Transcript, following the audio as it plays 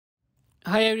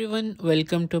Hi everyone,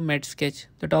 welcome to MedSketch.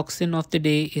 The toxin of the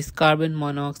day is carbon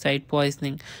monoxide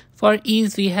poisoning. For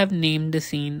ease, we have named the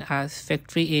scene as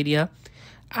factory area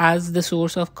as the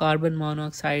source of carbon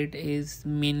monoxide is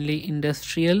mainly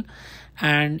industrial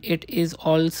and it is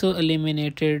also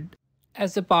eliminated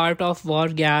as a part of war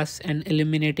gas and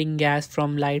eliminating gas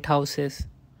from lighthouses.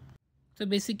 So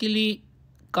basically,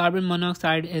 carbon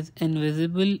monoxide is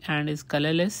invisible and is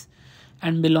colorless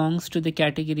and belongs to the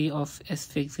category of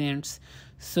asphyxiants.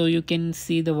 So you can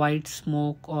see the white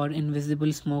smoke or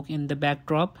invisible smoke in the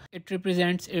backdrop. It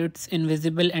represents its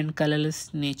invisible and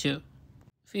colorless nature.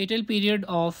 Fatal period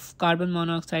of carbon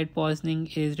monoxide poisoning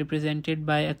is represented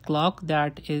by a clock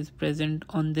that is present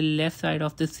on the left side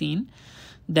of the scene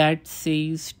that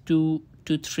says 2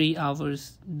 to 3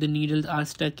 hours. The needles are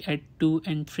stuck at 2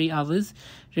 and 3 hours,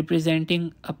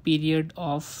 representing a period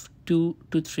of 2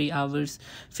 to 3 hours.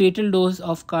 Fatal dose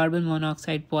of carbon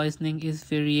monoxide poisoning is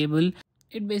variable.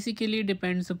 It basically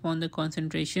depends upon the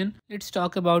concentration. Let's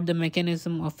talk about the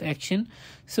mechanism of action.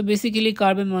 So basically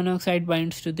carbon monoxide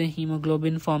binds to the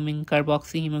hemoglobin forming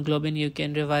carboxyhemoglobin. You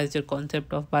can revise your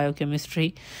concept of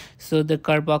biochemistry. So the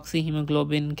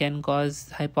carboxyhemoglobin can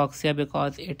cause hypoxia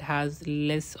because it has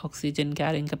less oxygen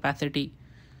carrying capacity.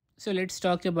 So let's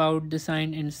talk about the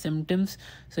sign and symptoms.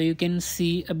 So you can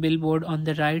see a billboard on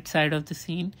the right side of the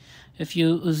scene. If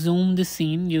you zoom the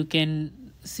scene, you can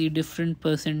see different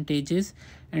percentages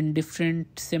and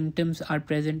different symptoms are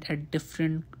present at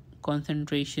different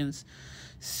concentrations.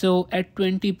 So at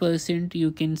 20%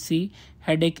 you can see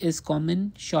headache is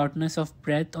common, shortness of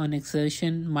breath on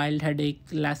exertion, mild headache,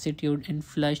 lassitude and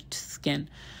flushed skin.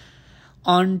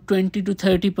 On 20 to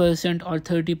 30% or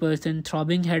 30%,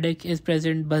 throbbing headache is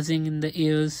present, buzzing in the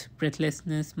ears,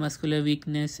 breathlessness, muscular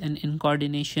weakness and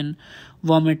incoordination,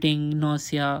 vomiting,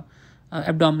 nausea,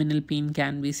 abdominal pain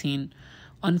can be seen.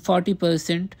 On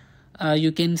 40%,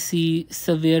 you can see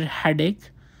severe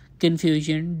headache,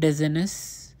 confusion,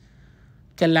 dizziness,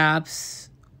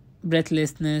 collapse,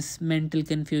 breathlessness, mental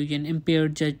confusion,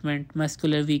 impaired judgment,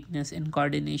 muscular weakness,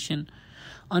 incoordination.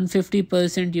 On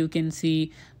 50%, you can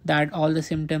see that all the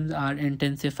symptoms are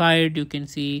intensified. You can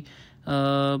see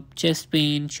chest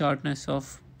pain, shortness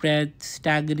of breath,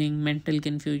 staggering, mental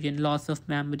confusion, loss of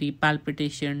memory,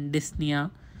 palpitation,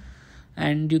 dyspnea,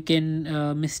 and you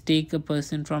can mistake a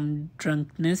person from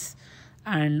drunkenness.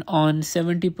 And on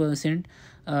 70%,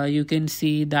 you can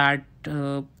see that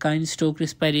kind stroke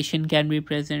respiration can be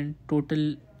present,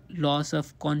 total loss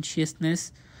of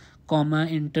consciousness, coma,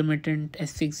 intermittent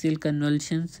asphyxial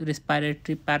convulsions,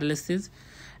 respiratory paralysis,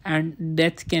 and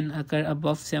death can occur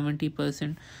above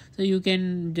 70%. So you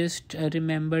can just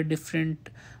remember different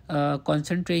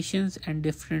concentrations and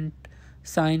different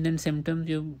signs and symptoms.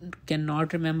 You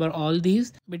cannot remember all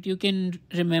these, but you can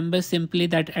remember simply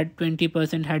that at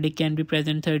 20% headache can be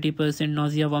present, 30%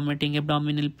 nausea, vomiting,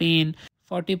 abdominal pain,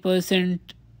 40%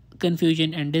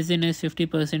 confusion and dizziness,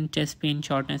 50% chest pain,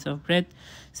 shortness of breath,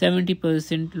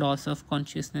 70% loss of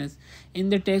consciousness. In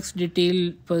the text,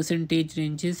 detailed percentage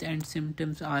ranges and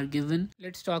symptoms are given.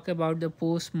 Let's talk about the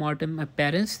post-mortem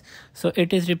appearance. So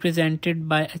it is represented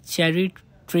by a cherry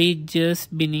tree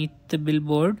just beneath the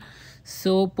billboard.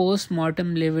 So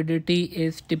post-mortem lividity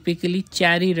is typically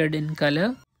cherry red in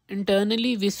color.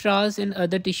 Internally, viscera and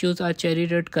other tissues are cherry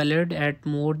red colored at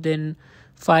more than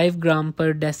 5 gram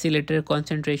per deciliter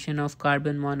concentration of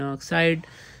carbon monoxide.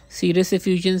 Serous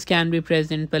effusions can be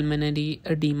present. Pulmonary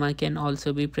edema can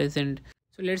also be present.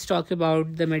 So let's talk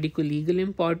about the medical legal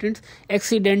importance.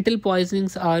 Accidental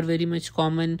poisonings are very much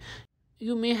common.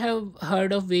 You may have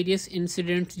heard of various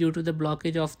incidents due to the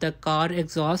blockage of the car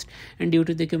exhaust and due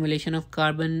to the accumulation of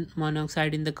carbon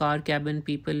monoxide in the car cabin,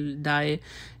 people die.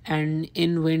 And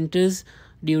in winters,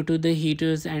 due to the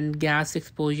heaters and gas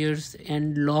exposures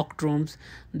and locked rooms,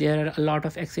 there are a lot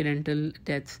of accidental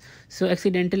deaths. So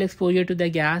accidental exposure to the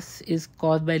gas is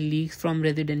caused by leaks from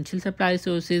residential supply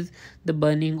sources, the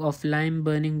burning of lime,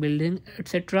 burning building,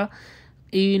 etc.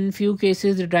 In few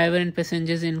cases, the driver and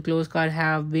passengers in closed car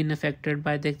have been affected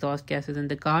by the exhaust gases in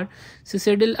the car.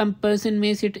 Suicidal, a person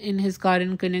may sit in his car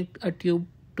and connect a tube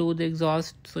to the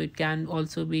exhaust, so it can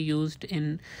also be used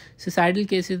in suicidal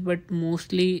cases, but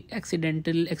mostly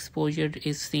accidental exposure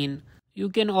is seen. You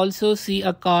can also see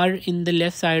a car in the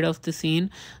left side of the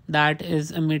scene that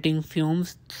is emitting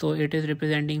fumes, so it is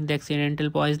representing the accidental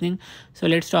poisoning. So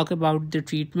let's talk about the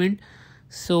treatment.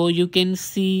 So you can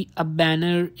see a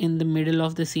banner in the middle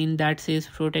of the scene that says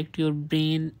protect your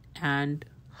brain and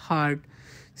heart.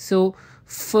 So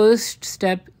first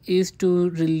step is to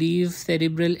relieve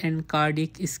cerebral and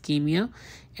cardiac ischemia,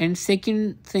 and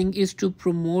second thing is to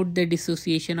promote the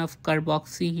dissociation of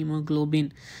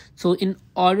carboxyhemoglobin. So in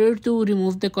order to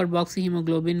remove the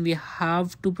carboxyhemoglobin, we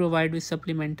have to provide with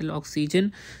supplemental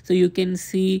oxygen. So you can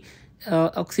see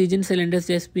oxygen cylinders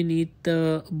just beneath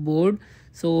the board.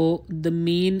 So the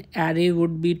main array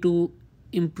would be to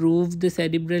improve the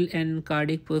cerebral and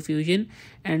cardiac perfusion,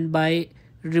 and by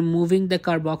removing the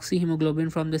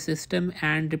carboxyhemoglobin from the system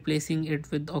and replacing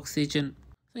it with oxygen.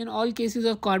 In all cases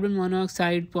of carbon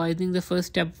monoxide poisoning, the first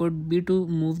step would be to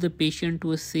move the patient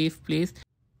to a safe place.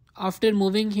 After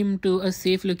moving him to a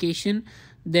safe location,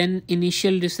 then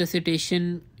initial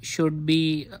resuscitation should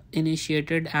be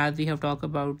initiated, as we have talked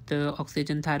about the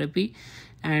oxygen therapy,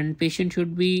 and patient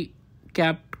should be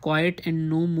kept quiet and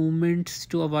no movements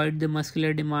to avoid the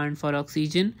muscular demand for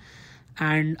oxygen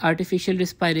and artificial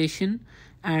respiration.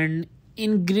 And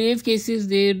in grave cases,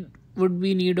 there would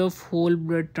be need of whole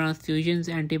blood transfusions,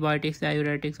 antibiotics,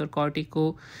 diuretics, or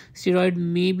corticosteroid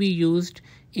may be used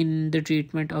in the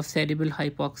treatment of cerebral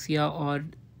hypoxia or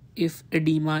if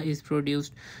edema is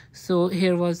produced. So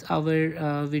here was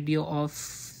our video of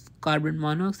carbon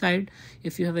monoxide.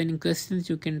 If you have any questions,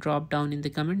 you can drop down in the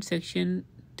comment section.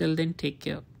 Till then, take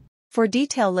care. For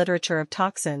detailed literature of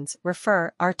toxins,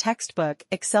 refer our textbook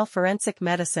Excel Forensic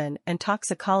Medicine and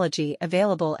Toxicology,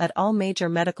 available at all major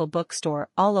medical bookstore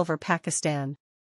all over Pakistan.